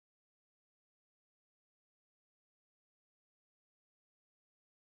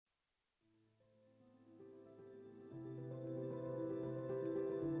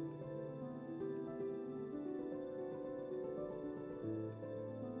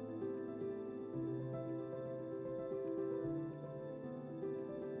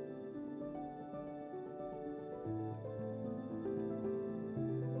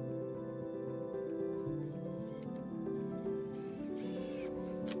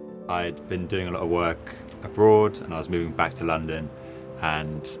I'd been doing a lot of work abroad and I was moving back to London,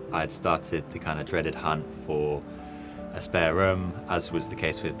 and I'd started the kind of dreaded hunt for a spare room, as was the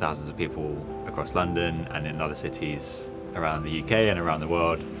case with thousands of people across London and in other cities around the UK and around the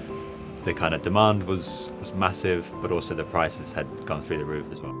world. The kind of demand was massive, but also the prices had gone through the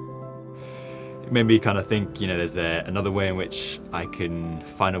roof as well. It made me kind of think, there's there another way in which I can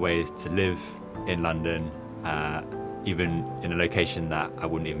find a way to live in London, even in a location that I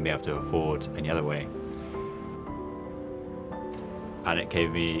wouldn't even be able to afford any other way. And it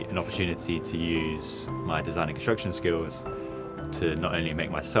gave me an opportunity to use my design and construction skills to not only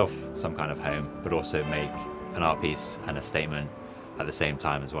make myself some kind of home, but also make an art piece and a statement at the same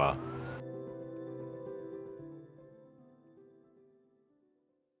time as well.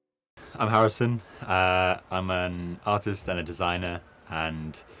 I'm Harrison. I'm an artist and a designer,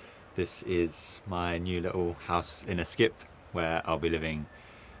 and this is my new little house in a skip where I'll be living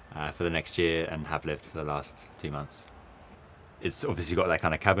for the next year and have lived for the last 2 months. It's obviously got that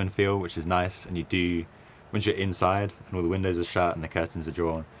kind of cabin feel, which is nice, and once you're inside and all the windows are shut and the curtains are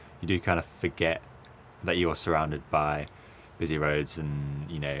drawn, you do kind of forget that you're surrounded by busy roads and,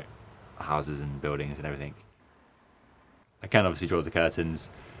 houses and buildings and everything. I can obviously draw the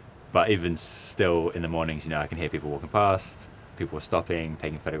curtains, but even still in the mornings, I can hear people walking past, people stopping,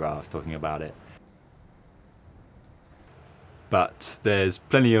 taking photographs, talking about it. But there's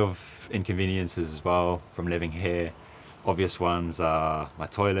plenty of inconveniences as well from living here. Obvious ones are my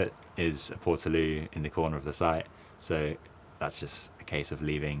toilet is a portaloo in the corner of the site, so that's just a case of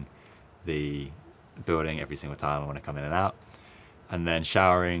leaving the building every single time I want to come in and out. And then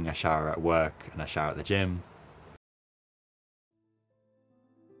showering, I shower at work and I shower at the gym.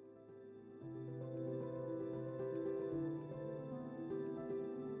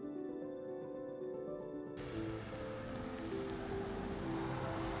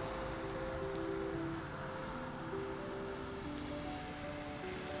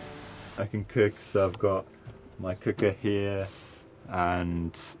 I can cook, so I've got my cooker here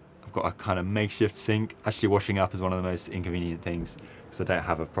and I've got a kind of makeshift sink. Actually, washing up is one of the most inconvenient things because I don't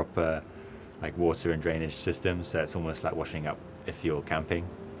have a proper water and drainage system, so it's almost like washing up if you're camping.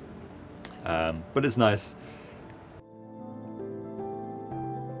 But it's nice.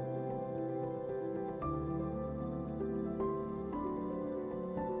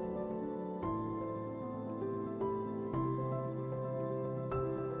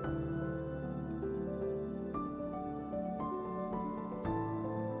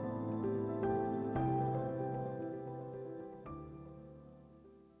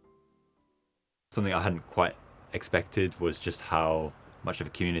 Something I hadn't quite expected was just how much of a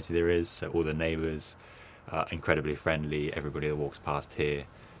community there is. So all the neighbours are incredibly friendly. Everybody that walks past here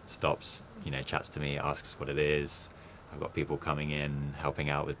stops, chats to me, asks what it is. I've got people coming in, helping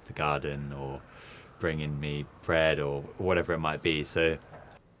out with the garden or bringing me bread or whatever it might be. So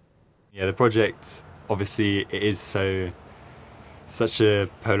yeah, the project, obviously it is such a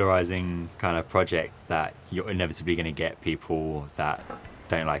polarizing kind of project that you're inevitably going to get people that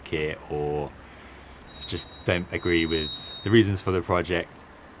don't like it or just don't agree with the reasons for the project.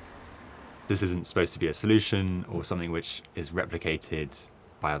 This isn't supposed to be a solution or something which is replicated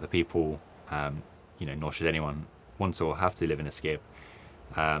by other people, nor should anyone want or have to live in a skip.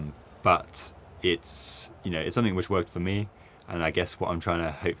 But it's something which worked for me, and I guess what I'm trying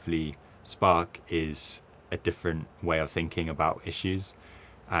to hopefully spark is a different way of thinking about issues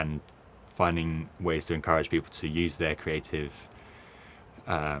and finding ways to encourage people to use their creative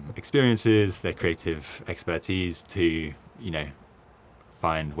experiences, their creative expertise to,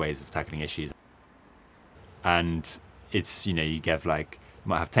 find ways of tackling issues. And it's, you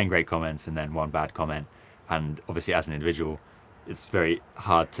might have 10 great comments and then one bad comment. And obviously as an individual, it's very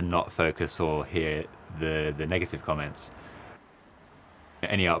hard to not focus or hear the negative comments.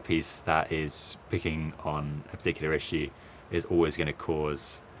 Any art piece that is picking on a particular issue is always going to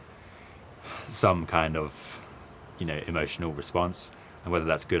cause some kind of, emotional response. And whether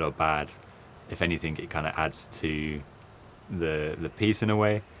that's good or bad, if anything, it kind of adds to the piece in a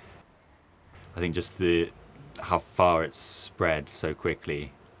way. I think just how far it's spread so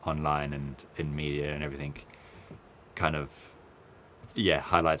quickly online and in media and everything kind of,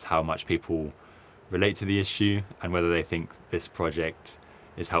 highlights how much people relate to the issue, and whether they think this project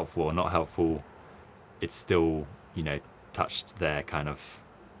is helpful or not helpful, it's still, touched their kind of,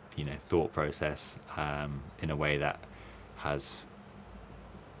 thought process in a way that has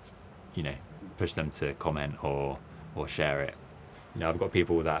push them to comment or share it. I've got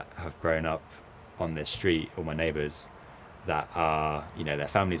people that have grown up on this street, or my neighbours, that are, their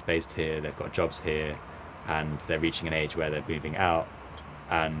family's based here, they've got jobs here, and they're reaching an age where they're moving out,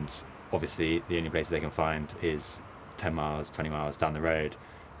 and obviously the only place they can find is 10 miles, 20 miles down the road,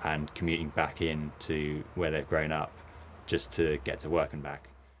 and commuting back in to where they've grown up just to get to work and back.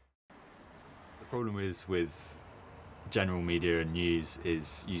 The problem is with general media and news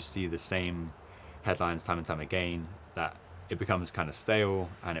is you see the same headlines time and time again, that it becomes kind of stale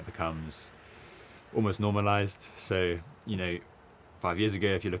and it becomes almost normalized. So, you know, 5 years ago,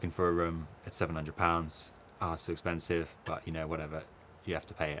 if you're looking for a room, it's £700. Oh, it's too expensive, but you know, whatever, you have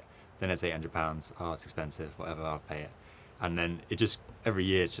to pay it. Then it's £800. Oh, it's expensive, whatever, I'll pay it. And then it just, every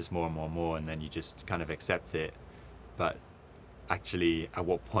year it's just more and more and more, and then you just kind of accept it. But actually, at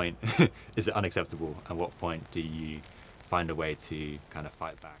what point is it unacceptable? At what point do you find a way to kind of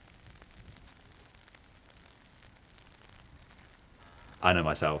fight back? I know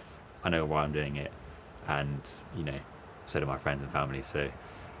myself, I know why I'm doing it, and you know, so do my friends and family. So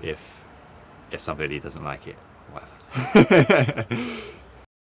if somebody doesn't like it, whatever.